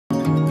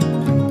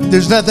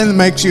There's nothing that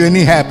makes you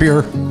any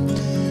happier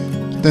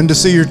than to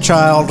see your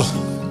child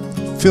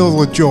filled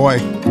with joy.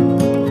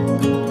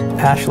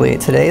 Ashley,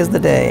 today is the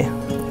day,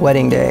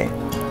 wedding day.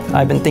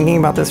 I've been thinking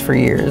about this for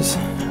years.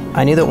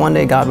 I knew that one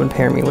day God would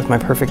pair me with my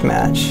perfect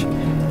match.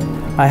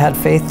 I had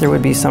faith there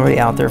would be somebody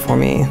out there for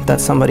me.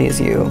 That somebody is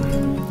you.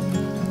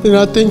 And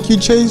I thank you,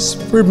 Chase,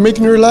 for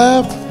making her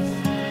laugh,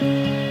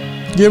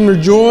 giving her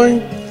joy,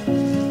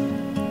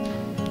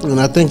 and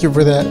I thank you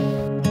for that.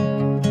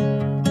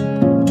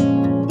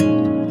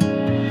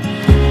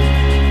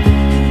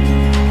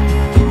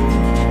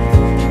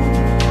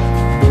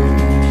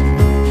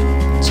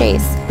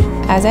 Chase,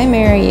 as I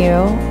marry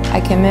you,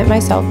 I commit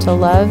myself to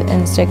love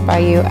and stick by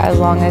you as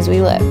long as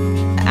we live.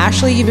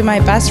 Ashley, you've been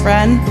my best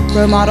friend,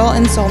 role model,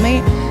 and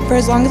soulmate for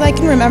as long as I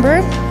can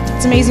remember.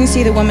 It's amazing to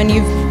see the woman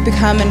you've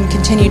become and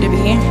continue to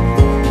be.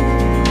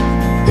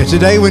 It's a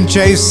day when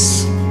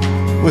Chase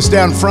was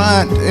down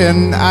front,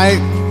 and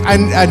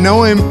I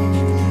know him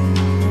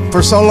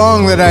for so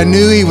long that I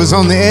knew he was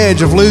on the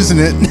edge of losing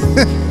it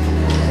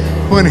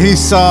when he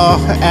saw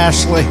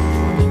Ashley.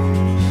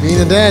 Being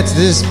a dad to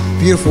this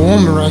beautiful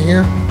woman right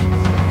here.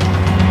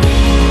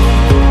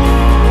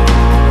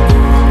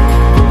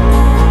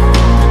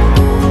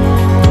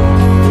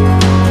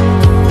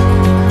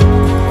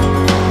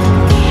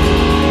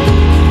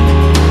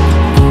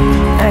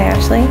 I,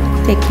 Ashley,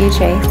 take you,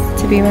 Chase,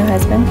 to be my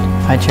husband.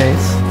 I,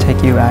 Chase,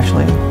 take you,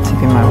 Ashley, to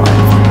be my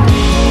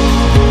wife.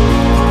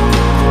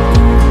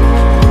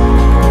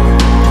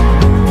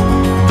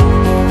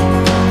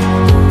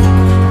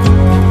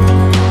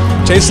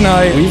 Chase and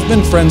I, we've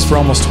been friends for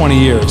almost 20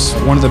 years.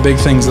 One of the big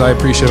things that I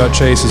appreciate about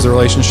Chase is the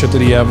relationship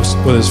that he has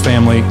with his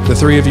family. The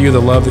three of you, the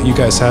love that you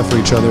guys have for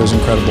each other is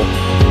incredible.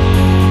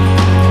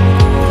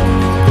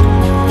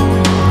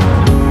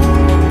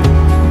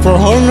 For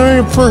holding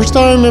her the first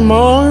time in my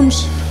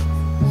arms,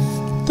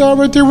 that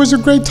right there was a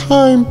great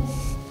time.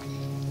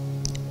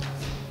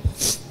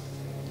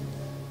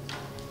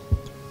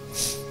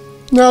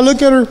 Now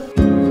look at her.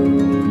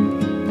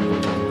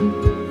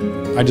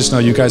 I just know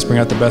you guys bring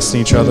out the best in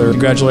each other.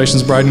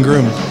 Congratulations, bride and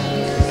groom.